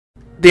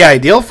the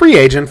ideal free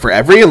agent for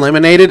every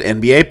eliminated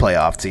NBA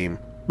playoff team.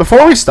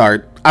 Before we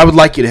start, I would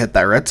like you to hit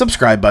that red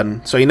subscribe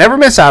button so you never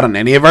miss out on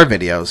any of our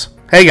videos.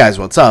 Hey guys,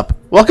 what's up?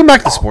 Welcome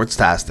back to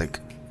SporTastic.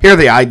 Here are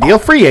the ideal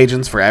free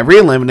agents for every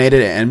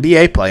eliminated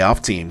NBA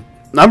playoff team.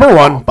 Number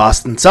 1,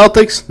 Boston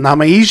Celtics,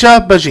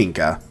 Nemanja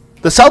Bjelica.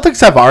 The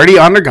Celtics have already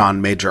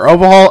undergone major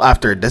overhaul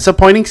after a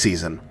disappointing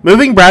season,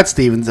 moving Brad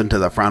Stevens into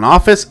the front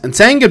office and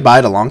saying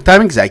goodbye to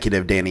longtime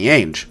executive Danny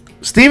Ainge.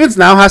 Stevens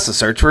now has to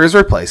search for his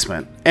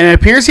replacement, and it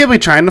appears he'll be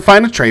trying to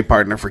find a trade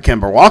partner for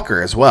Kemba Walker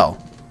as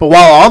well. But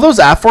while all those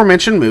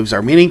aforementioned moves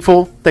are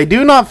meaningful, they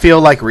do not feel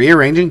like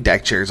rearranging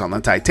deck chairs on the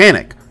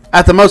Titanic.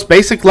 At the most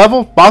basic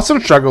level, Boston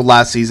struggled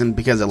last season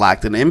because it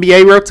lacked an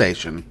NBA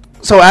rotation,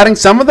 so adding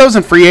some of those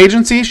in free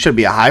agency should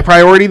be a high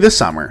priority this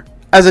summer.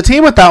 As a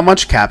team without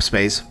much cap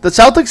space, the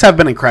Celtics have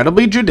been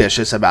incredibly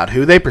judicious about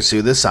who they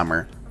pursue this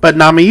summer, but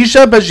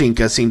Nemanja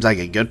Bjelica seems like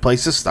a good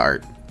place to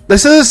start.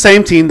 This is the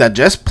same team that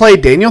just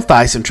played Daniel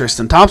Theis and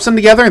Tristan Thompson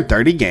together in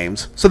 30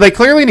 games, so they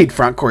clearly need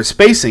front court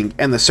spacing,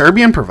 and the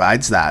Serbian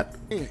provides that.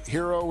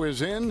 Hero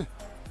is in,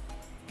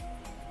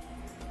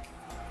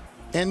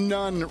 and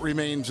none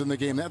remains in the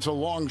game. That's a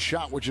long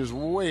shot, which is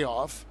way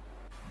off.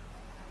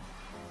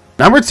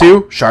 Number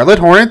 2, Charlotte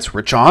Hornets,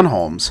 Richaun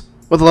Holmes.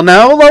 With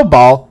LaMelo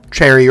Ball,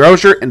 Terry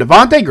Rozier, and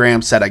Devontae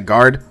Graham set at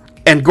guard,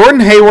 and Gordon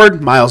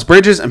Hayward, Miles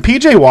Bridges, and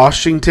PJ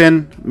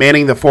Washington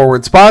manning the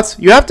forward spots,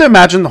 you have to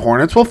imagine the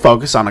Hornets will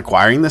focus on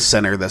acquiring the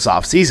center this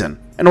offseason.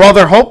 And while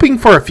they're hoping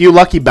for a few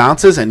lucky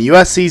bounces in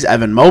USC's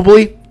Evan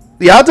Mobley,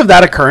 the odds of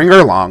that occurring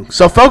are long,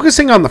 so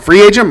focusing on the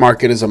free agent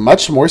market is a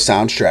much more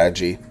sound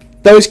strategy.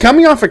 Though he's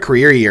coming off a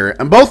career year,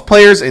 and both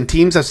players and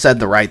teams have said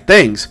the right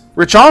things,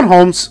 Richaun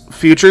Holmes'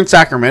 future in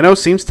Sacramento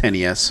seems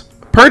tenuous.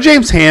 Per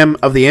James Ham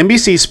of the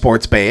NBC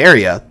Sports Bay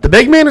Area, the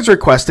big man is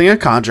requesting a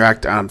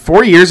contract on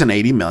 4 years and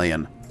 $80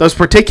 million. Those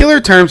particular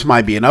terms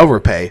might be an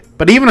overpay,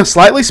 but even a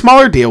slightly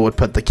smaller deal would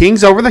put the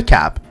Kings over the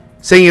cap.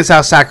 Seeing as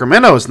how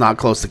Sacramento is not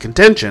close to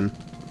contention,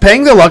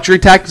 paying the luxury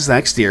tax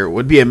next year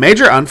would be a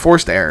major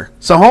unforced error,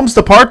 so Holmes'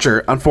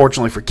 departure,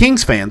 unfortunately for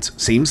Kings fans,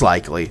 seems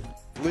likely.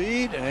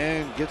 Lead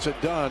and gets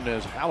it done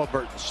as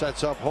Halliburton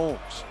sets up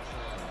Holmes.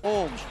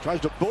 Holmes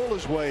tries to bull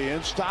his way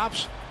in,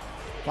 stops.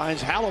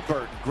 Finds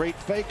Halliburton. Great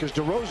fake as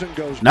DeRozan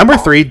goes. Number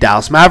 3,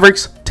 Dallas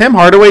Mavericks, Tim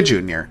Hardaway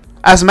Jr.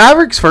 As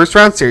Mavericks' first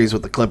round series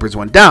with the Clippers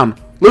went down,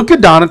 Luka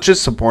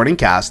Doncic's supporting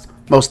cast,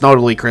 most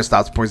notably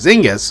Kristaps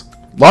Porzingis,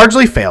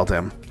 largely failed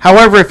him.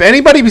 However, if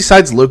anybody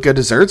besides Luka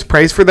deserves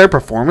praise for their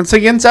performance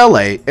against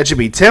LA, it should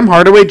be Tim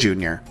Hardaway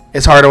Jr.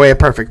 Is Hardaway a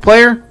perfect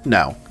player?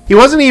 No. He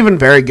wasn't even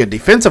very good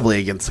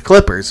defensively against the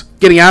Clippers,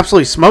 getting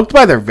absolutely smoked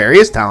by their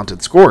various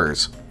talented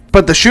scorers.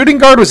 But the shooting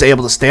guard was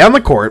able to stay on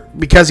the court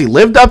because he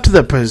lived up to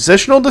the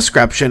positional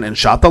description and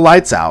shot the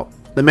lights out.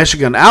 The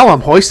Michigan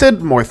alum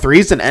hoisted more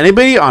threes than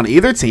anybody on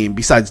either team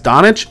besides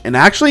Doncic and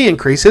actually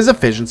increased his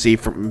efficiency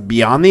from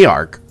beyond the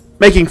arc,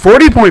 making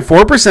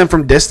 40.4%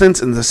 from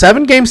distance in the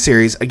 7-game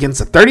series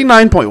against a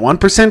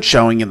 39.1%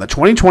 showing in the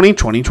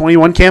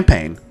 2020-2021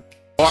 campaign.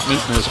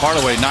 As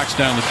Hardaway knocks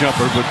down the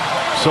jumper,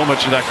 but so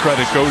much of that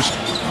credit goes.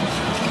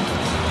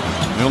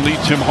 He'll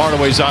need Tim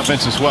Hardaway's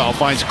offense as well.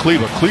 Finds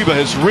Kleba. Kleba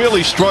has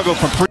really struggled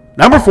from.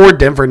 Number 4,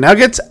 Denver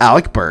Nuggets,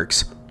 Alec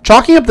Burks.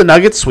 Chalking up the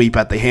Nuggets' sweep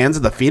at the hands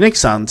of the Phoenix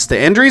Suns to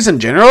injuries and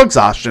general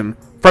exhaustion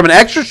from an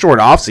extra short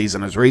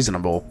offseason is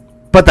reasonable.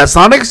 But that's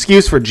not an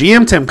excuse for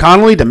GM Tim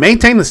Connolly to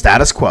maintain the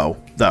status quo,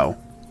 though.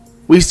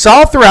 We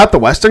saw throughout the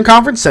Western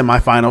Conference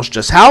semifinals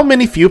just how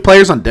many few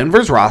players on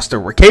Denver's roster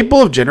were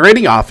capable of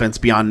generating offense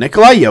beyond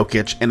Nikola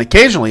Jokic and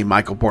occasionally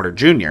Michael Porter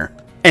Jr.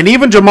 And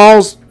even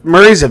Jamal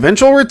Murray's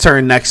eventual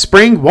return next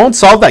spring won't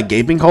solve that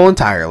gaping hole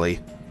entirely.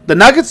 The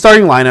Nuggets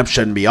starting lineup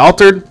shouldn't be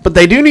altered, but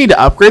they do need to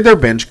upgrade their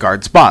bench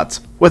guard spots.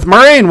 With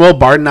Murray and Will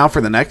Barton out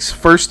for the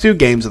first 2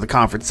 games of the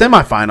conference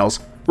semifinals,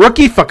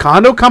 rookie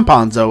Facundo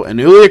Campazzo and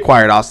newly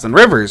acquired Austin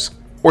Rivers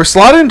were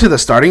slotted into the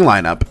starting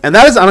lineup, and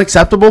that is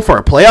unacceptable for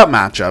a playoff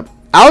matchup.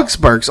 Alex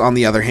Burks, on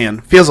the other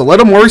hand, feels a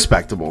little more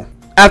respectable.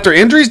 After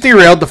injuries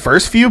derailed the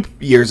first few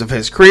years of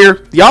his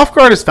career, the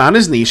off-guard has found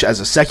his niche as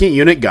a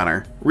second-unit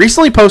gunner,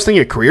 recently posting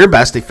a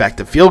career-best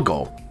effective field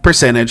goal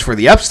percentage for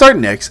the upstart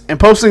Knicks and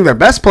posting their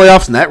best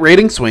playoffs net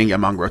rating swing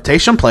among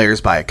rotation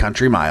players by a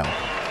country mile.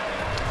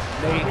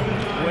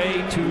 Made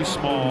way too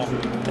small,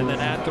 and then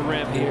at the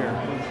rim here.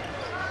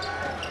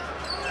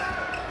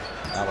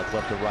 Alec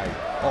left to right.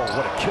 Oh,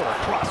 what a killer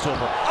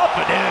crossover. Up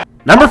and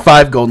in. Number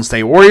 5, Golden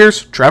State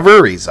Warriors,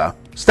 Trevor Ariza.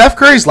 Steph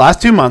Curry's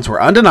last 2 months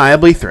were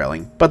undeniably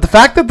thrilling, but the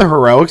fact that the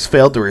heroics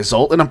failed to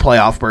result in a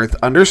playoff berth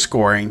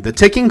underscoring the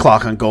ticking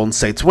clock on Golden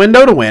State's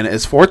window to win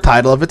its 4th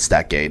title of its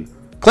decade.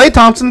 Klay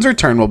Thompson's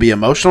return will be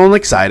emotional and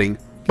exciting,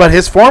 but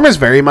his form is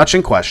very much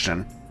in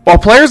question, while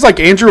players like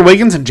Andrew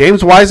Wiggins and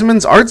James Wiseman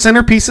aren't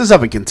centerpieces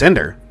of a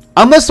contender.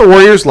 Unless the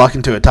Warriors luck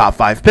into a top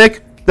 5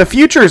 pick, the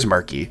future is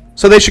murky,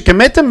 so they should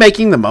commit to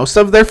making the most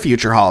of their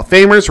future Hall of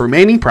Famers'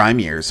 remaining prime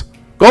years.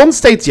 Golden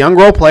State's young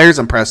role players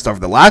impressed over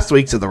the last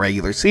weeks of the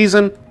regular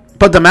season,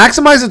 but to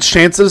maximize its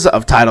chances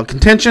of title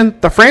contention,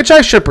 the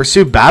franchise should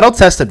pursue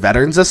battle-tested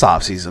veterans this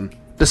offseason.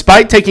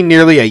 Despite taking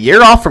nearly a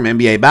year off from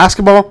NBA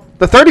basketball,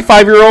 the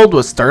 35-year-old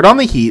was third on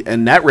the Heat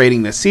in net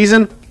rating this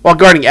season, while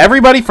guarding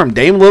everybody from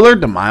Dame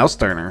Lillard to Miles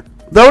Turner.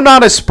 Though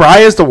not as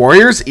spry as the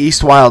Warriors'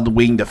 East Wild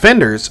wing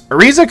defenders,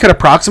 Ariza could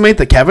approximate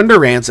the Kevin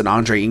Durant's and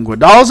Andre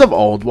Iguodala's of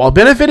old while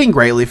benefiting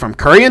greatly from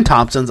Curry and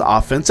Thompson's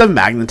offensive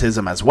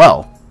magnetism as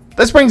well.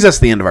 This brings us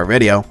to the end of our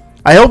video.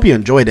 I hope you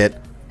enjoyed it.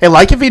 Hey,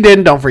 like if you did,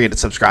 and don't forget to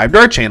subscribe to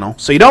our channel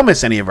so you don't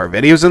miss any of our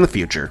videos in the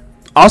future.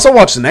 Also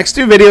watch the next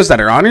two videos that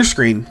are on your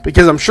screen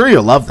because I'm sure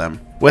you'll love them.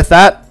 With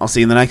that, I'll see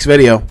you in the next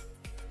video.